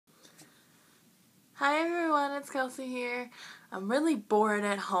Hi everyone, it's Kelsey here. I'm really bored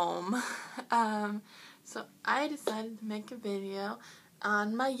at home. So I decided to make a video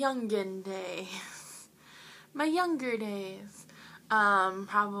on my youngin' days. My younger days.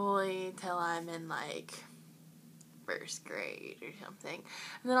 Probably till I'm in like first grade or something.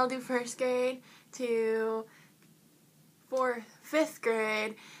 And then I'll do first grade to fifth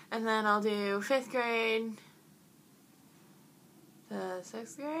grade, and then I'll do fifth grade to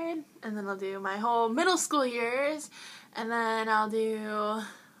sixth grade, and then I'll do my whole middle school years, and then I'll do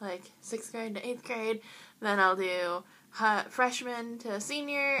like sixth grade to eighth grade, then I'll do freshman to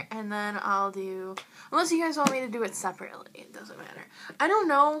senior, and then I'll do, unless you guys want me to do it separately, it doesn't matter. I don't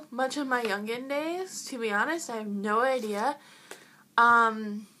know much of my youngin' days, to be honest. I have no idea.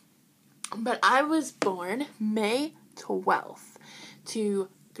 But I was born May 12th to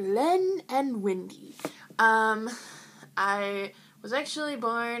Glenn and Wendy. I was actually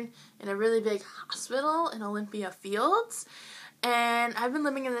born in a really big hospital in Olympia Fields, and I've been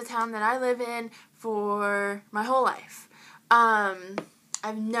living in the town that I live in for my whole life. I've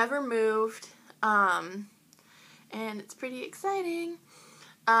never moved, and it's pretty exciting.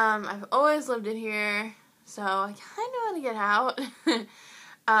 I've always lived in here, so I kind of want to get out.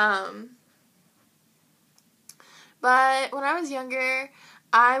 But when I was younger,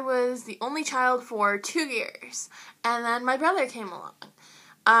 I was the only child for 2 years, and then my brother came along,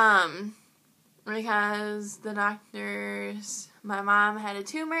 because the doctors, my mom had a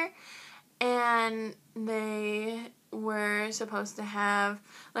tumor, and they were supposed to have,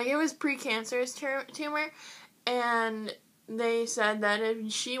 like, it was precancerous tumor, and they said that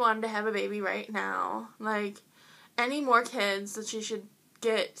if she wanted to have a baby right now, like, any more kids, that she should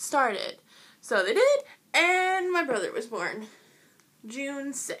get started. So they did, and my brother was born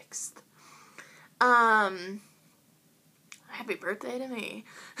June 6th. Happy birthday to me.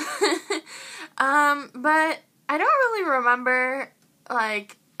 But I don't really remember,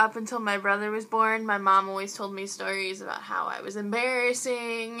 like, up until my brother was born. My mom always told me stories about how I was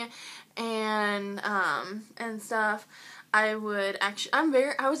embarrassing and stuff. I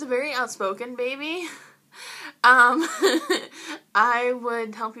was a very outspoken baby. I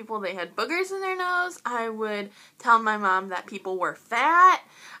would tell people they had boogers in their nose. I would tell my mom that people were fat.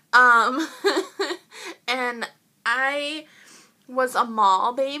 And I was a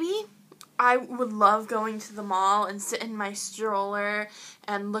mall baby. I would love going to the mall and sit in my stroller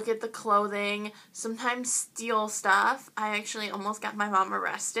and look at the clothing, sometimes steal stuff. I actually almost got my mom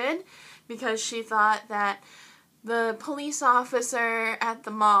arrested because she thought that the police officer at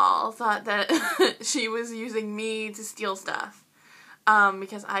the mall thought that she was using me to steal stuff,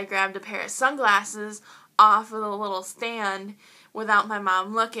 because I grabbed a pair of sunglasses off of the little stand without my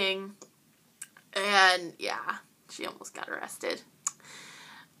mom looking, and yeah, she almost got arrested.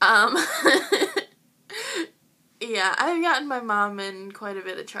 Yeah, I've gotten my mom in quite a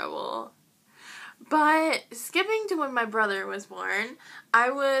bit of trouble. But skipping to when my brother was born, I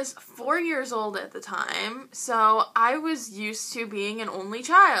was 4 years old at the time, so I was used to being an only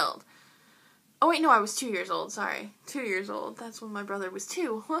child. Oh wait, no, I was 2 years old, sorry. 2 years old, that's when my brother was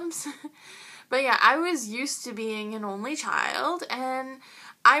 2, whoops. But yeah, I was used to being an only child, and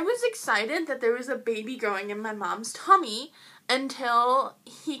I was excited that there was a baby growing in my mom's tummy until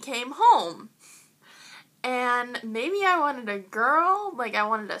he came home. And maybe I wanted a girl, like I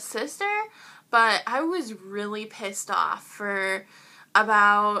wanted a sister, but I was really pissed off for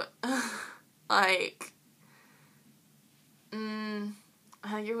about, like, I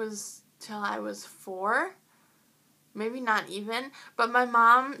think it was till I was 4, maybe not even, but my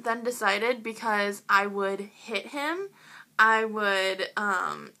mom then decided, because I would hit him, I would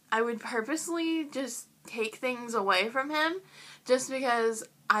purposely just take things away from him, just because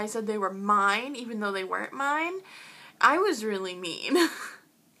I said they were mine, even though they weren't mine. I was really mean.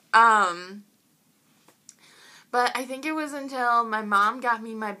 But I think it was until my mom got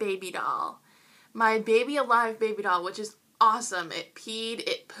me my baby doll. My baby alive baby doll, which is awesome. It peed,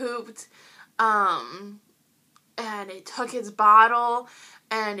 it pooped, and it took its bottle,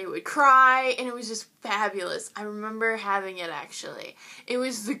 and it would cry, and it was just fabulous. I remember having it, actually. It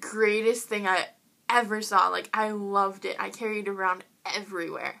was the greatest thing I ever saw. Like, I loved it. I carried it around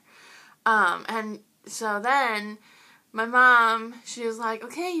everywhere. And so then my mom, she was like,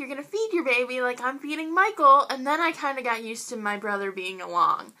 okay, you're gonna feed your baby like I'm feeding Michael. And then I kind of got used to my brother being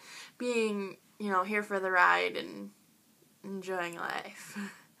along, being, here for the ride and enjoying life.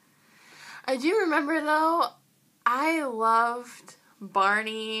 I do remember, though, I loved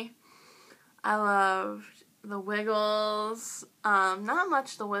Barney. I loved the Wiggles. Not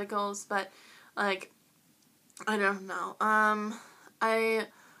much the Wiggles, but, like, I don't know. I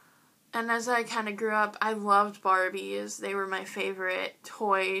And as I kind of grew up, I loved Barbies. They were my favorite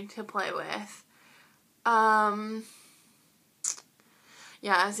toy to play with.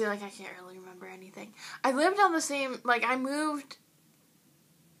 Yeah, I feel like I can't really remember anything. I lived on the same, like, I moved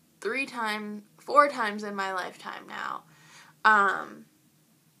 4 times in my lifetime now.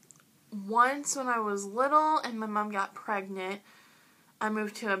 Once when I was little and my mom got pregnant, I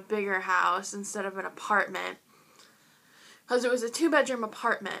moved to a bigger house instead of an apartment. Because it was a 2-bedroom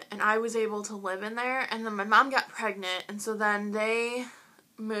apartment, and I was able to live in there, and then my mom got pregnant, and so then they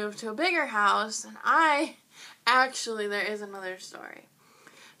moved to a bigger house, and actually, there is another story.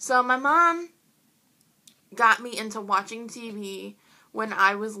 So my mom got me into watching TV when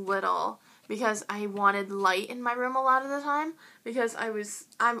I was little because I wanted light in my room a lot of the time because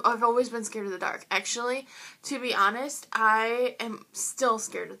I've always been scared of the dark. Actually, to be honest, I am still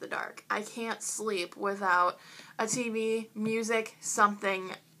scared of the dark. I can't sleep without a TV, music,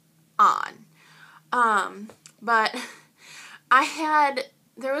 something on. But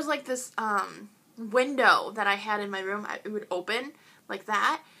there was like this window that I had in my room. It would open like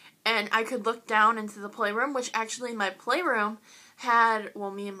that, and I could look down into the playroom, which actually my playroom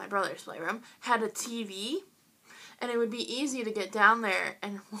me and my brother's playroom had a TV, and it would be easy to get down there,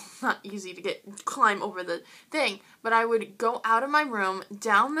 and not easy to climb over the thing, but I would go out of my room,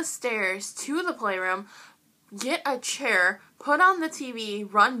 down the stairs to the playroom, get a chair, put on the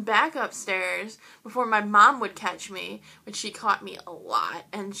TV, run back upstairs before my mom would catch me, which she caught me a lot,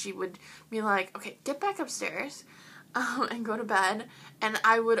 and she would be like, okay, get back upstairs, and go to bed, and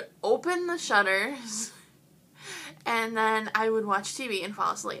I would open the shutters, and then I would watch TV and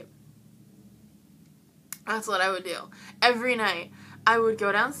fall asleep. That's what I would do. Every night, I would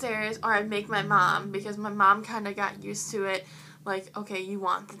go downstairs, or I'd make my mom, because my mom kind of got used to it, like, okay, you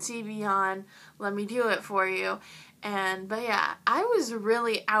want the TV on, let me do it for you. But yeah, I was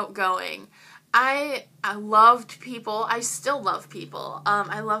really outgoing. I loved people. I still love people.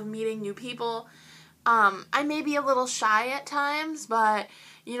 I love meeting new people. I may be a little shy at times, but,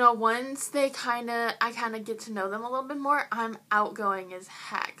 once I kind of get to know them a little bit more, I'm outgoing as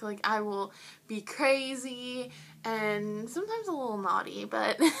heck. Like, I will be crazy and sometimes a little naughty,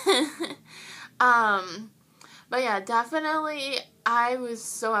 but, but yeah, definitely, I was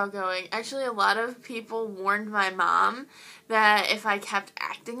so outgoing. Actually, a lot of people warned my mom that if I kept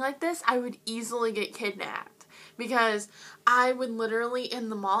acting like this, I would easily get kidnapped. Because I would literally, in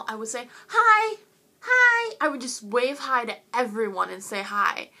the mall, I would say, hi! Hi! I would just wave hi to everyone and say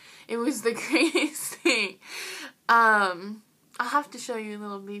hi. It was the greatest thing. I'll have to show you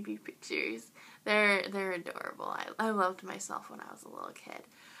little baby pictures. They're adorable. I loved myself when I was a little kid.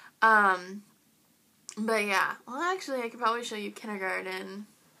 But yeah. Well, actually, I could probably show you kindergarten.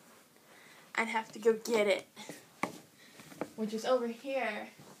 I'd have to go get it. Which is over here.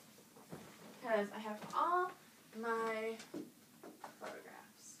 Because I have all my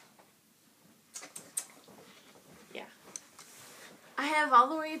photographs. Yeah. I have all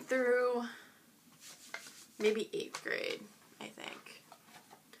the way through maybe 8th grade, I think.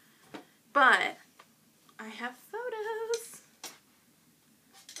 But I have photos.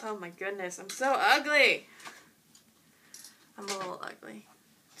 Oh my goodness, I'm so ugly. I'm a little ugly.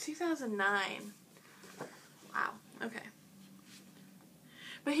 2009. Wow, okay.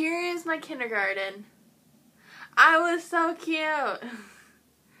 But here is my kindergarten. I was so cute.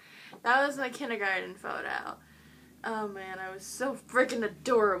 That was my kindergarten photo. Oh man, I was so freaking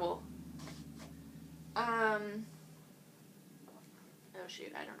adorable. Oh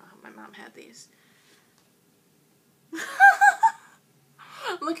shoot, I don't know how my mom had these.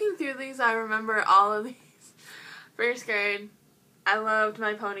 Looking through these, I remember all of these. 1st grade, I loved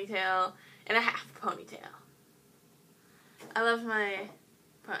my ponytail and a half ponytail. I loved my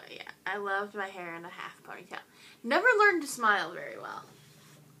hair in a half ponytail. Never learned to smile very well.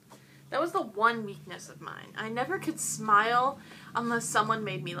 That was the one weakness of mine. I never could smile unless someone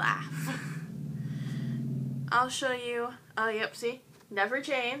made me laugh. I'll show you. Oh, yep, see? Never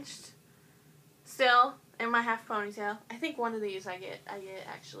changed. Still in my half ponytail. I think one of these I get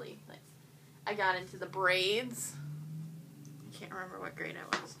actually, like, I got into the braids. I can't remember what grade I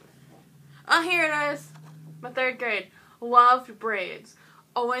was. Oh, here it is. My 3rd grade. Loved braids.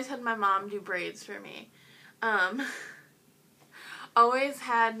 Always had my mom do braids for me. Always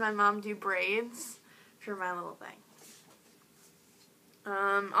had my mom do braids for my little thing.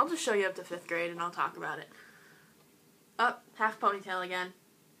 I'll just show you up to 5th grade and I'll talk about it. Oh, half ponytail again.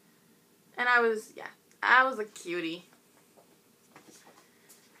 And I was a cutie.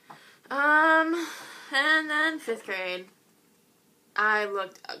 And then 5th grade, I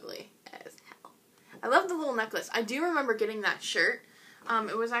looked ugly as hell. I loved the little necklace. I do remember getting that shirt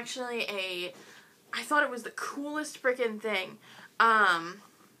It was actually I thought it was the coolest freaking thing.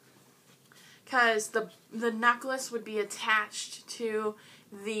 Because the necklace would be attached to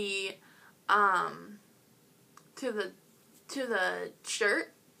the to the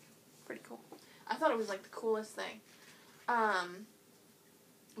shirt. Pretty cool. I thought it was like the coolest thing.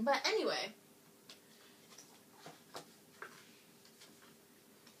 But anyway,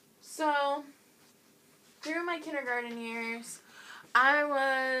 so through my kindergarten years,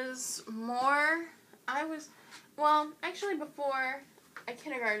 actually before I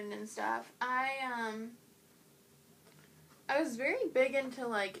kindergarten and stuff, I was very big into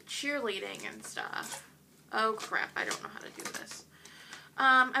like cheerleading and stuff. Oh crap, I don't know how to do this.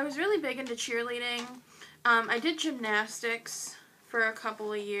 I was really big into cheerleading. I did gymnastics for a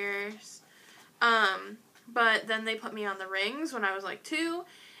couple of years. But then they put me on the rings when I was like 2,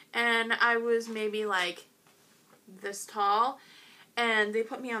 and I was maybe like this tall, and they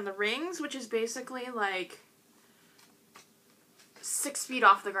put me on the rings, which is basically like 6 feet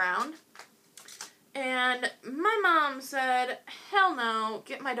off the ground. And my mom said, hell no,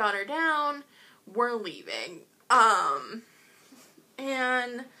 get my daughter down, we're leaving.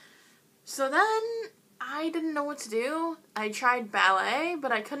 And so then I didn't know what to do. I tried ballet,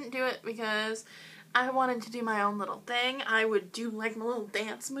 but I couldn't do it because I wanted to do my own little thing. I would do like my little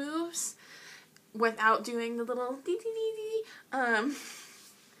dance moves without doing the little dee.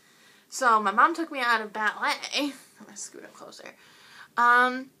 So my mom took me out of ballet. I'm gonna scoot up closer.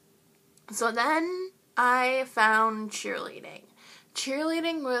 So then I found cheerleading.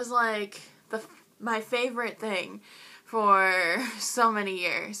 Cheerleading was like my favorite thing for so many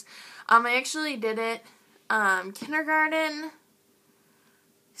years. I actually did it kindergarten,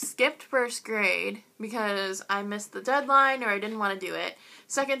 skipped first grade because I missed the deadline or I didn't want to do it.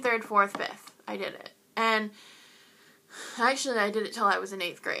 2nd, 3rd, 4th, 5th, I did it. And actually I did it till I was in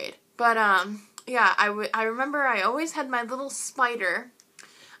 8th grade. But yeah, I remember I always had my little spider.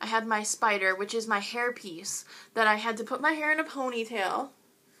 I had my spider, which is my hair piece, that I had to put my hair in a ponytail.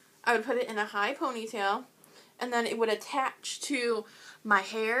 I would put it in a high ponytail, and then it would attach to my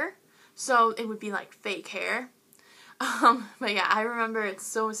hair, so it would be like fake hair. But yeah, I remember it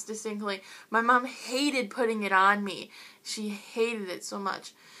so distinctly. My mom hated putting it on me. She hated it so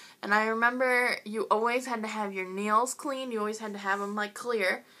much. And I remember you always had to have your nails clean. You always had to have them like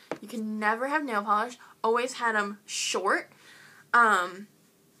clear. You could never have nail polish. Always had them short.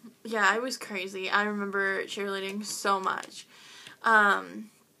 Yeah, I was crazy. I remember cheerleading so much.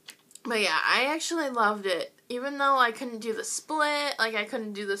 But yeah, I actually loved it. Even though I couldn't do the split, like I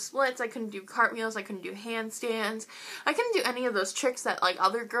couldn't do the splits, I couldn't do cartwheels, I couldn't do handstands. I couldn't do any of those tricks that like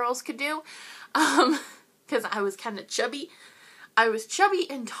other girls could do. Because I was kind of chubby. I was chubby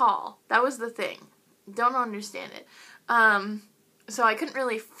and tall. That was the thing. Don't understand it. So I couldn't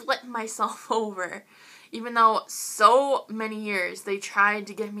really flip myself over. Even though so many years they tried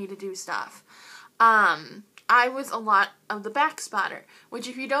to get me to do stuff. I was a lot of the back spotter, which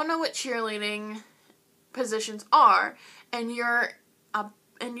if you don't know what cheerleading positions are, and you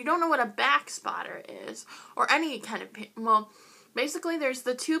don't know what a back spotter is, or any kind of, well, basically there's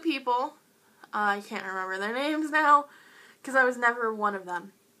the 2 people, I can't remember their names now, because I was never one of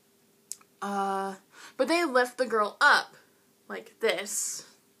them, but they lift the girl up, like this,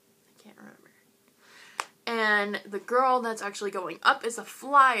 I can't remember, and the girl that's actually going up is a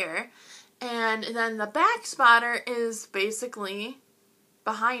flyer, and then the back spotter is basically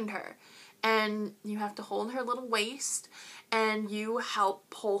behind her. And you have to hold her little waist, and you help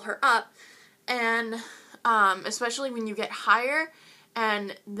pull her up. And especially when you get higher,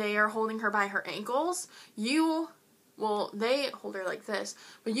 and they are holding her by her ankles, they hold her like this,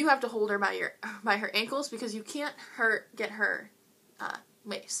 but you have to hold her by her ankles because you can't get her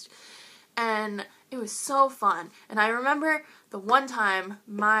waist. And it was so fun. And I remember the one time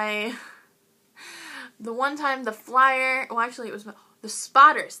the flyer, well actually it was the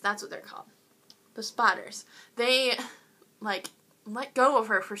spotters, that's what they're called. The spotters. They, like, let go of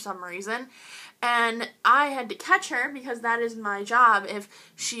her for some reason. And I had to catch her because that is my job. If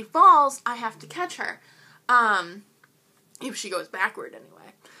she falls, I have to catch her. If she goes backward,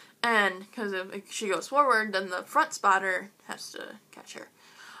 anyway. And, because if she goes forward, then the front spotter has to catch her.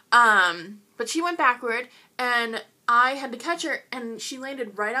 But she went backward, and I had to catch her, and she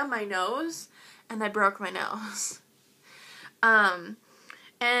landed right on my nose, and I broke my nose.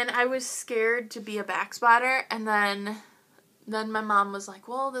 And I was scared to be a back spotter, and then my mom was like,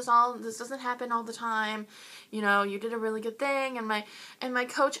 well, this doesn't happen all the time, you know, you did a really good thing, and my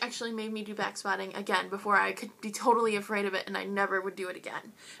coach actually made me do back spotting again before I could be totally afraid of it, and I never would do it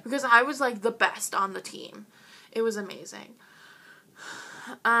again, because I was like the best on the team. It was amazing.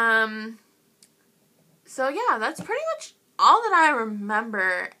 So yeah, that's pretty much all that I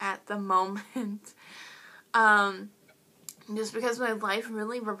remember at the moment. Just because my life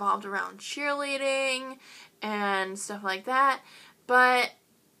really revolved around cheerleading and stuff like that. But,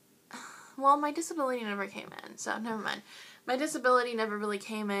 well, my disability never came in, so never mind. My disability never really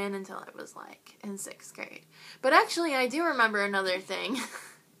came in until I was, like, in 6th grade. But actually, I do remember another thing.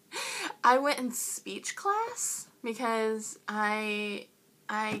 I went in speech class because I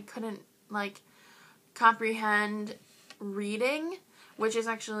couldn't, like, comprehend reading, which is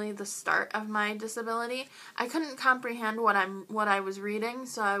actually the start of my disability. I couldn't comprehend what I was reading,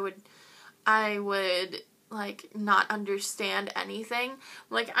 so I would like not understand anything.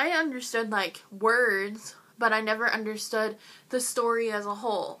 Like I understood like words, but I never understood the story as a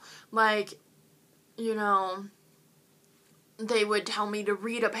whole. Like, you know, they would tell me to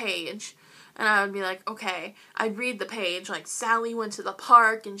read a page, and I would be like, okay. I'd read the page, like Sally went to the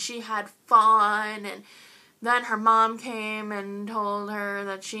park and she had fun, and then her mom came and told her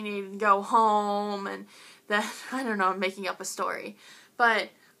that she needed to go home, and then, I don't know, I'm making up a story. But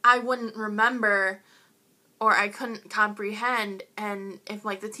I wouldn't remember, or I couldn't comprehend, and if,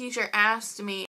 like, the teacher asked me